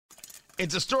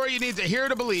It's a story you need to hear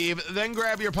to believe, then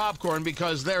grab your popcorn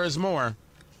because there is more.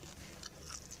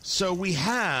 So we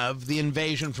have the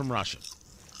invasion from Russia.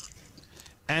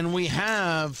 And we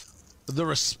have the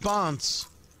response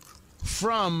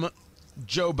from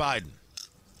Joe Biden.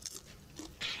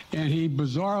 And he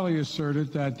bizarrely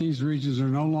asserted that these regions are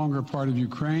no longer part of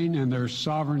Ukraine and their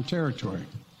sovereign territory.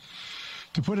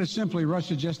 To put it simply,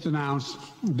 Russia just announced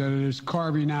that it is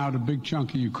carving out a big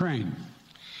chunk of Ukraine.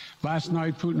 Last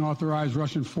night, Putin authorized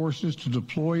Russian forces to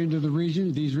deploy into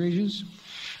these regions.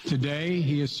 Today,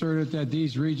 he asserted that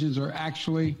these regions are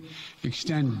actually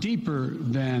extend deeper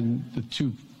than the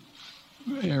two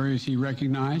areas he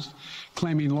recognized,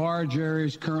 claiming large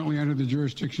areas currently under the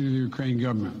jurisdiction of the Ukraine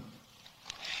government.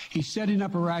 He's setting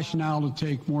up a rationale to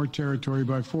take more territory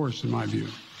by force, in my view.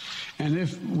 And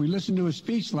if we listened to his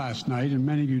speech last night, and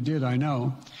many of you did, I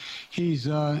know, he's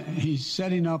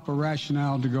setting up a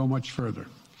rationale to go much further.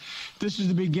 This is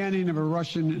the beginning of a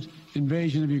Russian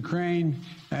invasion of Ukraine,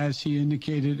 as he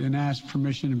indicated and asked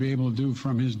permission to be able to do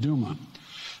from his Duma.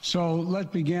 So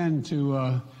let's begin to,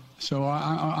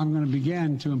 I'm going to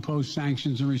begin to impose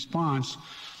sanctions in response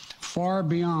far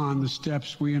beyond the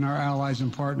steps we and our allies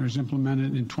and partners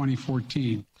implemented in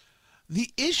 2014. The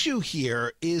issue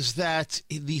here is that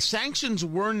the sanctions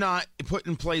were not put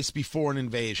in place before an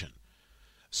invasion.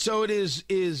 So it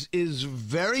is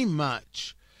very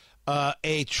much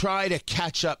a try to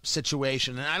catch up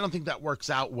situation, and I don't think that works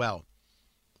out well.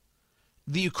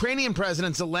 The Ukrainian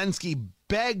president Zelensky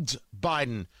begged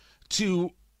Biden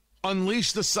to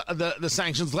unleash the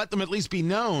sanctions, let them at least be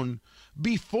known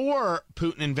before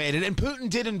Putin invaded, and Putin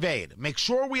did invade. Make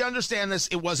sure we understand this.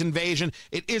 It was invasion.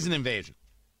 It is an invasion.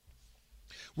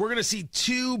 We're going to see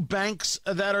two banks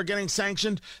that are getting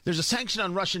sanctioned. There's a sanction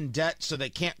on Russian debt, so they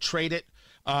can't trade it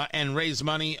and raise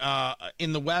money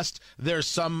in the West. There's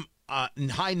some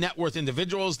high net worth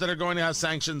individuals that are going to have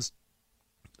sanctions.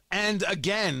 And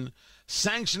again,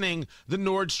 sanctioning the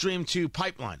Nord Stream 2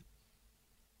 pipeline,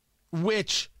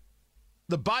 which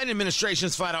the Biden administration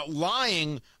is flat out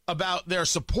lying about their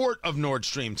support of Nord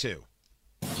Stream 2.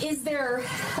 Is there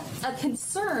a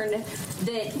concern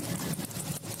that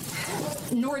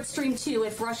Nord Stream 2,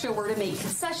 if Russia were to make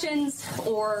concessions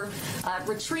or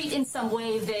retreat in some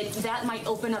way, that might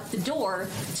open up the door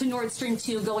to Nord Stream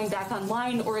 2 going back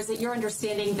online? Or is it your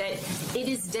understanding that it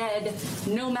is dead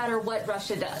no matter what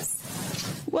Russia does?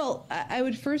 Well, I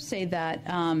would first say that,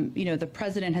 the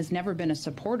president has never been a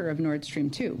supporter of Nord Stream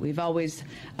 2. We've always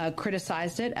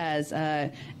criticized it as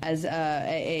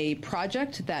a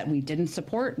project that we didn't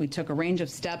support. We took a range of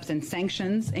steps and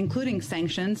sanctions, including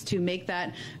sanctions, to make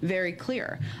that very clear.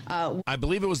 I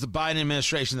believe it was the Biden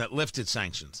administration that lifted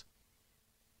sanctions.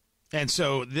 And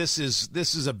so this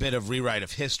is a bit of rewrite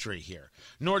of history here.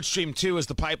 Nord Stream 2 is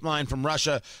the pipeline from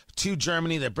Russia to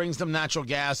Germany that brings them natural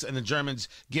gas, and the Germans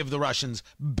give the Russians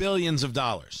billions of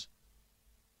dollars.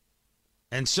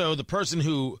 And so the person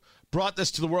who brought this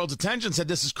to the world's attention, said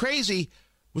this is crazy,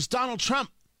 was Donald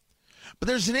Trump. But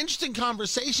there's an interesting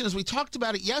conversation, as we talked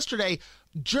about it yesterday.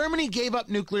 Germany gave up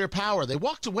nuclear power. They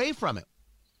walked away from it.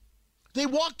 They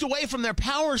walked away from their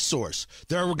power source.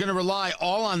 They're going to rely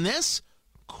all on this?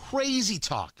 Crazy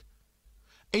talk.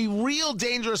 A real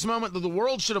dangerous moment that the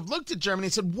world should have looked at Germany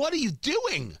and said, what are you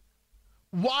doing?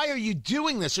 Why are you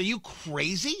doing this? Are you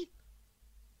crazy?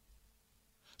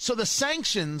 So the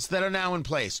sanctions that are now in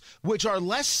place, which are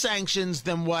less sanctions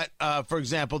than what, for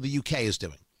example, the UK is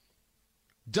doing,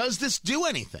 does this do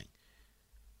anything?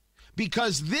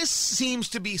 Because this seems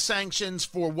to be sanctions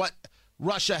for what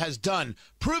Russia has done,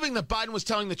 proving that Biden was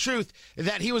telling the truth,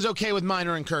 that he was okay with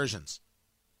minor incursions.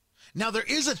 Now, there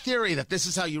is a theory that this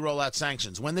is how you roll out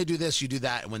sanctions. When they do this, you do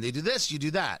that. And when they do this, you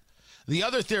do that. The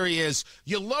other theory is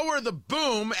you lower the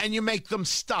boom and you make them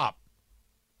stop.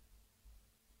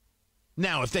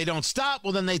 Now, if they don't stop,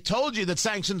 well, then they told you that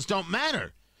sanctions don't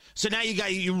matter. So now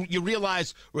you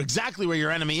realize exactly where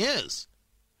your enemy is.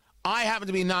 I happen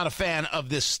to be not a fan of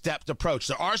this stepped approach.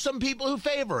 There are some people who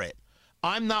favor it.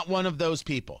 I'm not one of those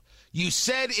people. You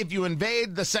said if you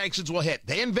invade, the sanctions will hit.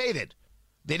 They invaded.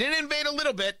 They didn't invade a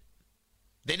little bit.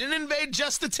 They didn't invade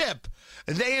just the tip.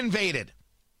 They invaded.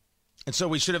 And so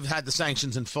we should have had the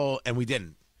sanctions in full, and we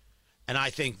didn't. And I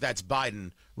think that's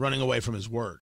Biden running away from his word.